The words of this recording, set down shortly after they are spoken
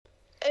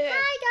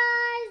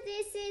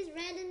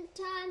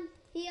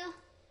here.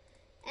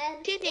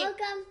 And TNT.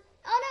 welcome.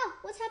 Oh no,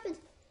 what's happened?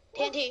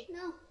 TNT.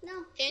 Oh,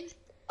 no.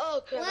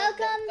 Oh, crap.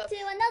 Welcome to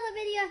another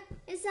video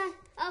inside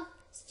of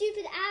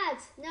stupid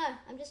ads. No,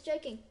 I'm just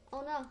joking.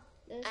 Oh no.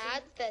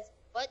 Ads? That's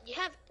what? You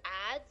have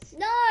ads?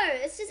 No,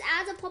 it's just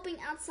ads are popping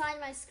outside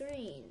my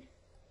screen.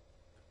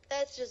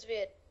 That's just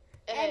weird.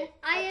 And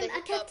I am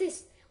a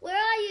cactus. Where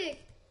are you?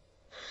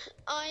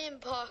 I am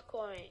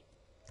parkouring.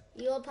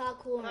 You're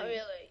parkouring. Not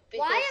really.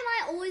 Why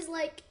am I always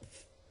like...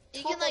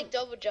 You can like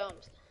double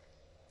jumps.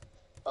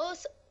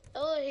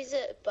 Oh, he's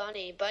a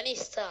bunny. Bunny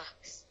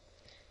sucks.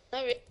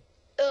 Not really.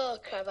 Oh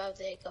crap, I have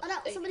the hiccups. Oh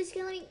no, somebody's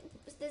killing me.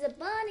 There's a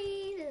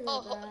bunny. There's a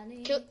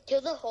bunny.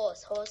 Kill the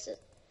horse. Horses.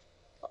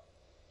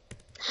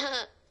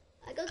 I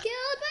got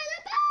killed by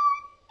the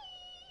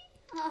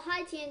bunny. Oh,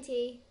 hi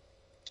TNT.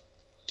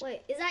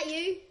 Wait, is that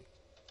you?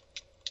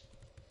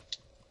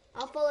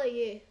 I'll follow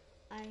you.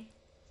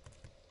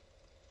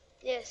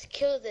 Yes,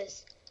 kill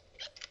this.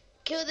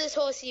 Kill this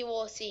horsey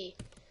worsey.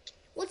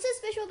 What's so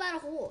special about a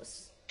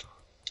horse?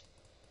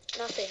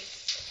 Nothing.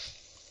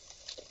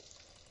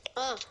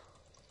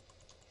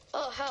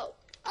 Oh, help.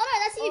 Oh no,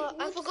 that's you. Oh,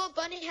 I forgot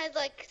bunny has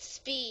like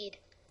speed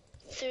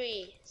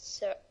 3,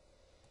 so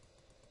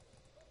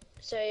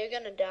you're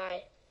gonna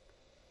die.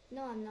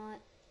 No, I'm not.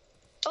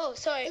 Oh,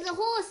 sorry. There's a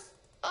horse.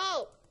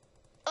 Oh,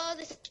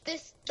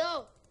 this,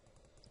 no.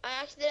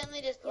 I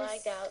accidentally just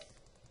lagged out.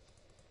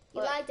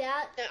 You lagged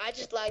out? No, I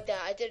just lagged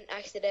out. I didn't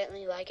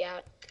accidentally lag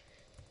out.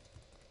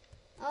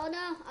 Oh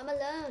no, I'm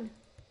alone.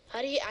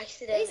 How do you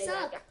accidentally They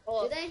suck. lag out?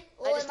 Oh, Do they?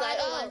 I just am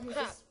oh, the one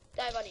crap. just...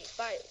 Die, bunny.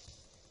 Bye.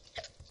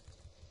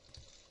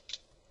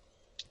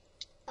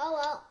 Oh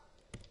well.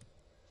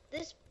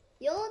 This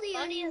You're the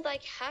bunny only... is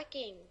like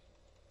hacking.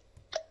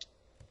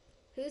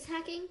 Who's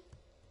hacking?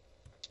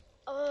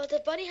 Oh,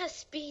 the bunny has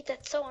speed.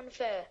 That's so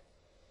unfair.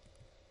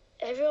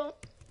 Everyone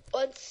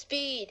wants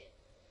speed.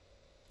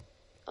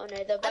 Oh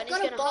no, the bunny's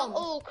gonna help.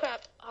 Oh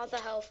crap, half the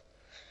health.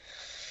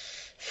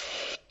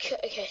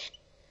 Okay.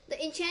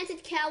 The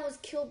enchanted cow was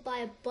killed by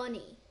a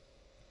bunny.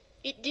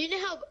 Do you know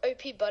how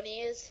OP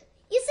bunny is?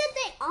 You said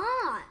they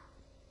aren't.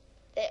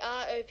 They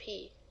are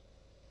OP.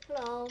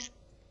 Hello.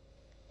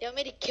 You want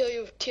me to kill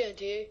you with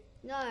TNT?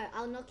 No,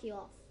 I'll knock you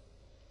off.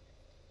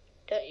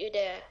 Don't you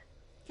dare.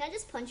 Can I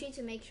just punch you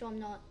to make sure I'm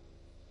not?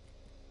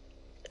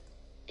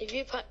 If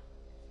you punch...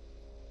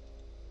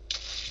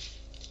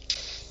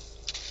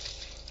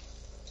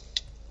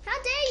 How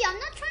dare you? I'm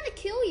not trying to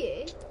kill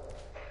you.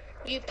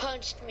 You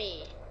punched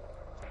me.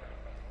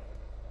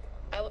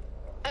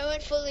 I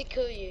won't fully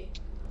kill you.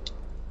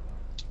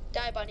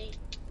 Die, bunny.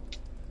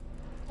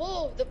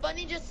 Whoa, the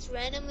bunny just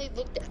randomly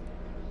looked at...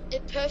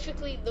 It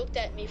perfectly looked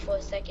at me for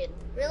a second.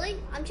 Really?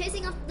 I'm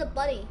chasing after the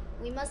bunny.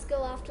 We must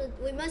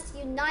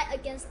unite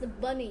against the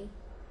bunny.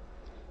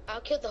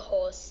 I'll kill the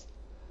horse.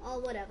 Oh,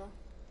 whatever.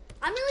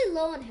 I'm really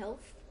low on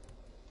health.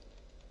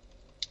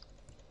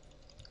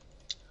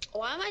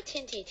 Why am I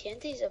TNT?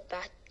 TNT's a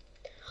bad...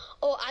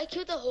 Oh, I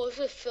killed the horse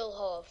with full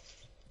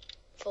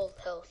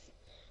health.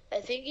 I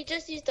think you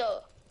just used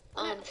the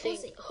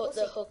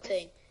the hook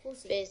thing.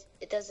 Because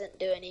it doesn't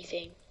do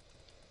anything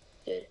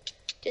good.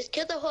 Just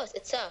kill the horse.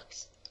 It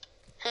sucks.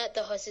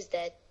 The horse is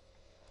dead.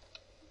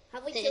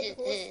 Have we killed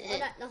the horse? Oh,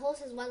 no, the horse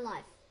has 1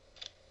 life.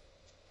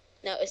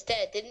 No, it's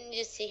dead. Didn't you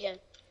just see him?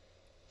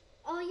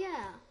 Oh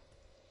yeah.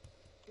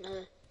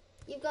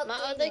 You've got my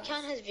other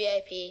account has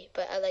VIP,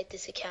 but I like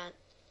this account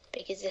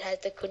because it has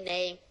the cool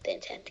name,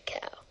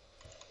 TheEnchanterCow.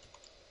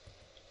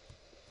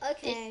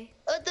 Okay.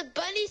 The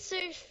bunny's so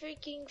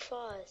freaking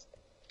fast.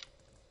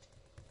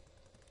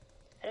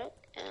 I don't.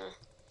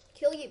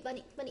 Kill you,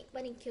 bunny,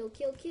 kill.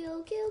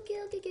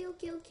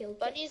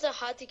 Bunnies are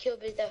hard to kill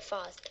because they're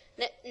fast.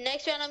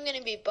 Next round I'm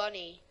gonna be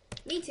bunny.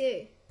 Me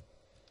too.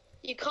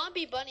 You can't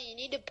be bunny. You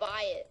need to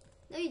buy it.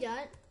 No, you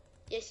don't.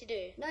 Yes, you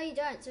do. No, you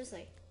don't.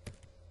 Seriously.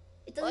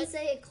 It doesn't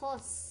say it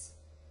costs.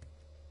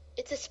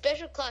 It's a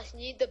special class. You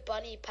need the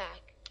bunny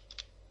pack.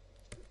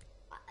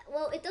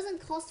 Well, it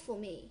doesn't cost for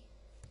me.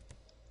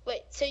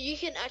 Wait, so you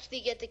can actually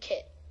get the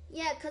kit?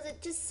 Yeah, because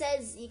it just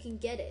says you can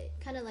get it.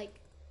 Kind of like...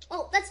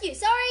 Oh, that's you.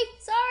 Sorry.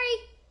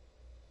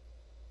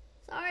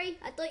 I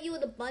thought you were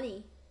the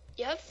bunny.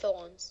 You have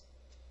thorns.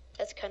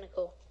 That's kind of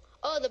cool.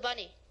 Oh, the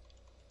bunny.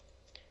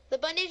 The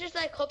bunny's just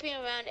like hopping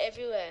around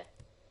everywhere.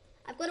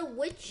 I've got a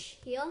witch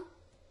here.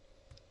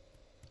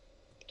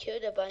 Kill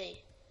the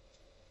bunny.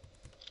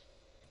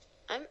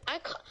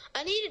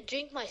 I need to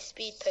drink my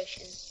speed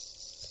potion.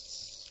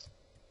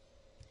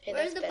 Okay,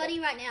 where's the bunny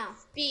right now?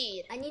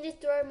 Speed. I need to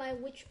throw my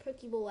witch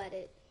pokeball at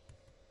it.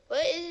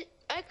 What is it?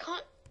 I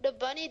can't. The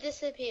bunny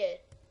disappeared.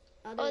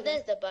 Oh,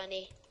 there's the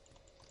bunny.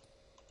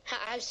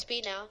 I have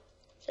speed now.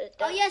 So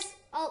oh yes.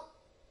 Oh.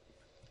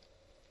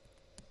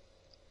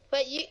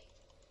 Wait,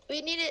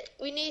 we need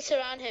to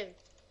surround him.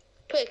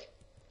 Quick.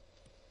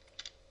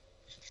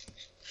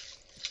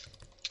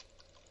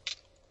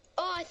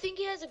 Oh, I think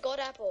he has a god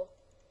apple.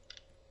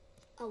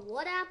 A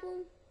what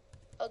apple?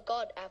 A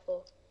god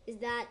apple. Is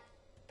that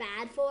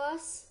bad for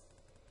us?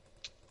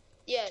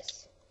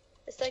 Yes.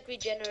 It's like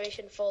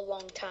regeneration for a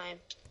long time.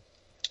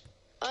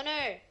 Oh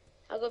no.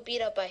 I got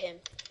beat up by him.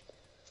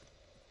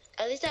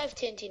 At least I have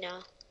TNT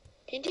now.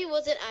 TNT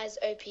wasn't as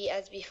OP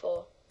as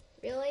before.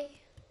 Really?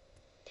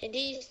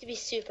 TNT used to be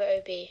super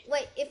OP.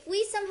 Wait, if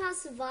we somehow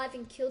survive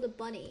and kill the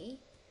bunny,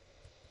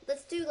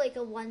 let's do like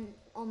a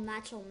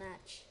match.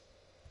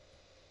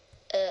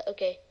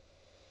 Okay.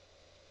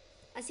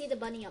 I see the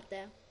bunny up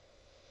there.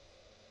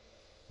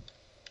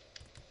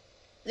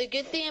 The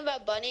good thing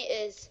about bunny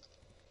is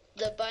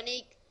the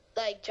bunny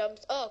like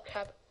jumps. Oh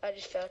crap! I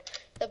just failed.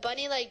 The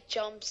bunny like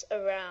jumps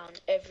around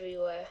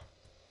everywhere.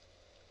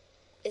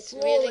 It's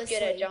really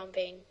good at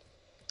jumping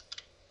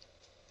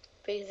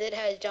because it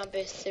has jump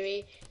boost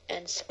 3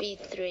 and speed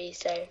 3.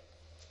 So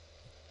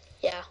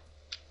yeah.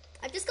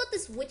 I've just got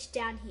this witch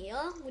down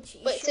here, which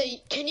you Wait. So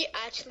can you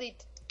actually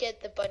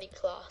get the bunny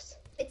class?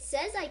 It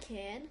says I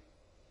can.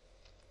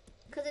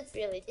 Cause it's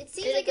really. It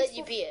seems Did like it let it's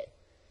you beat it?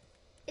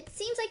 It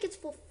seems like it's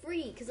for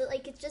free, because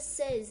it just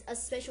says a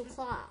special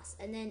class,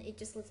 and then it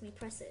just lets me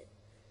press it.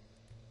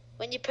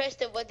 When you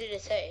pressed it, what did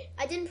it say?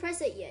 I didn't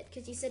press it yet,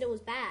 because you said it was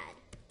bad.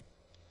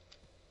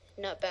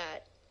 Not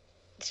bad.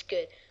 It's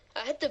good.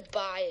 I had to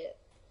buy it.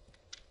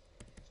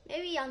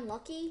 Maybe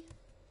unlucky?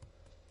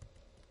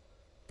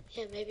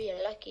 Yeah, maybe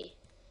you're lucky.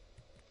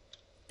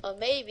 Or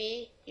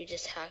maybe you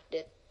just hacked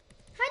it.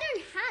 I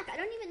don't hack, I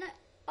don't even know.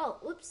 Oh,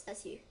 whoops,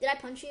 that's you. Did I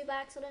punch you by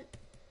accident?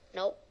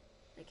 Nope.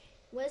 Okay,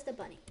 where's the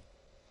bunny?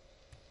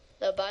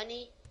 The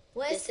bunny.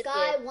 Where's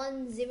Sky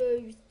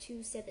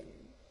 1027?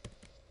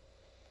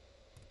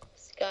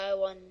 Sky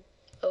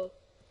 10.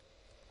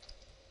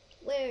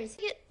 Where is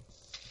he?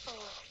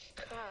 Oh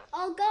crap!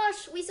 Oh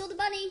gosh, we saw the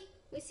bunny.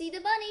 We see the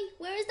bunny.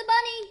 Where is the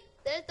bunny?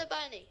 There's the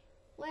bunny.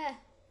 Where?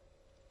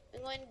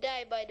 I'm going to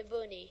die by the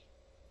bunny.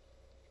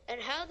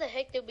 And how the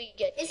heck did we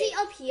get? Is he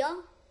up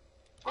here?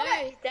 No,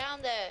 he's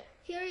down there.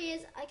 Here he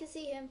is. I can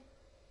see him.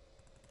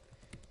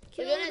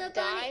 We're Kill gonna the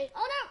bunny. die.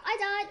 Oh no, I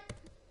died.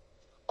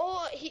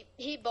 Oh,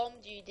 he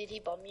bombed you. Did he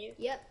bomb you?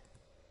 Yep.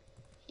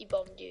 He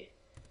bombed you.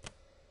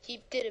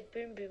 He did a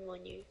boom boom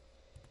on you.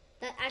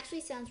 That actually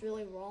sounds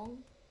really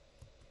wrong.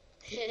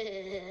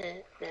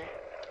 No.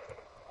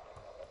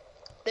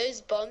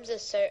 Those bombs are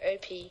so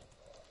OP.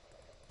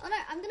 Oh no,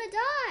 I'm gonna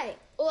die.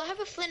 Oh, I have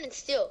a flint and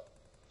steel.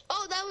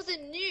 Oh, that was a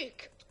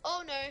nuke.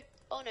 Oh no.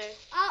 Oh no.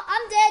 Oh,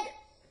 I'm dead.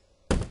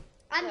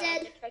 I'm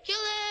dead. Kill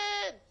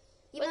him.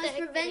 You must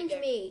revenge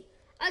me.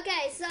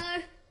 Okay, so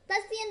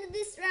that's the end of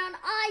this round.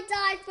 I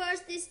died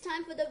first this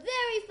time for the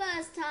very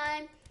first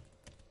time.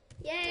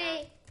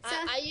 Yay. Yeah. So,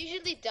 I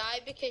usually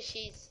die because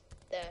she's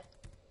there.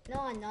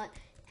 No, I'm not.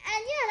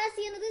 And yeah, that's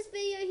the end of this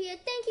video here.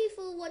 Thank you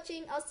for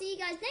watching. I'll see you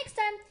guys next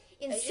time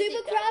in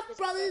Supercraft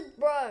Brothers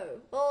Bro.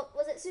 Or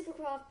was it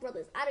Supercraft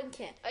Brothers? I don't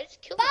care. I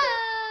just killed Bye.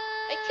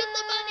 it. I killed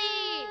the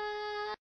bunny.